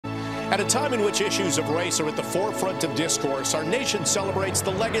At a time in which issues of race are at the forefront of discourse, our nation celebrates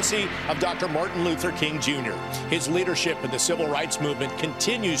the legacy of Dr. Martin Luther King Jr. His leadership in the civil rights movement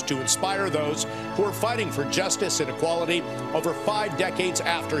continues to inspire those who are fighting for justice and equality over 5 decades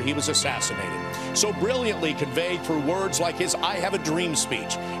after he was assassinated. So brilliantly conveyed through words like his "I Have a Dream"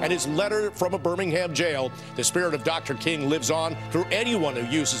 speech and his letter from a Birmingham jail, the spirit of Dr. King lives on through anyone who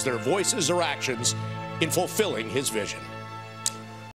uses their voices or actions in fulfilling his vision.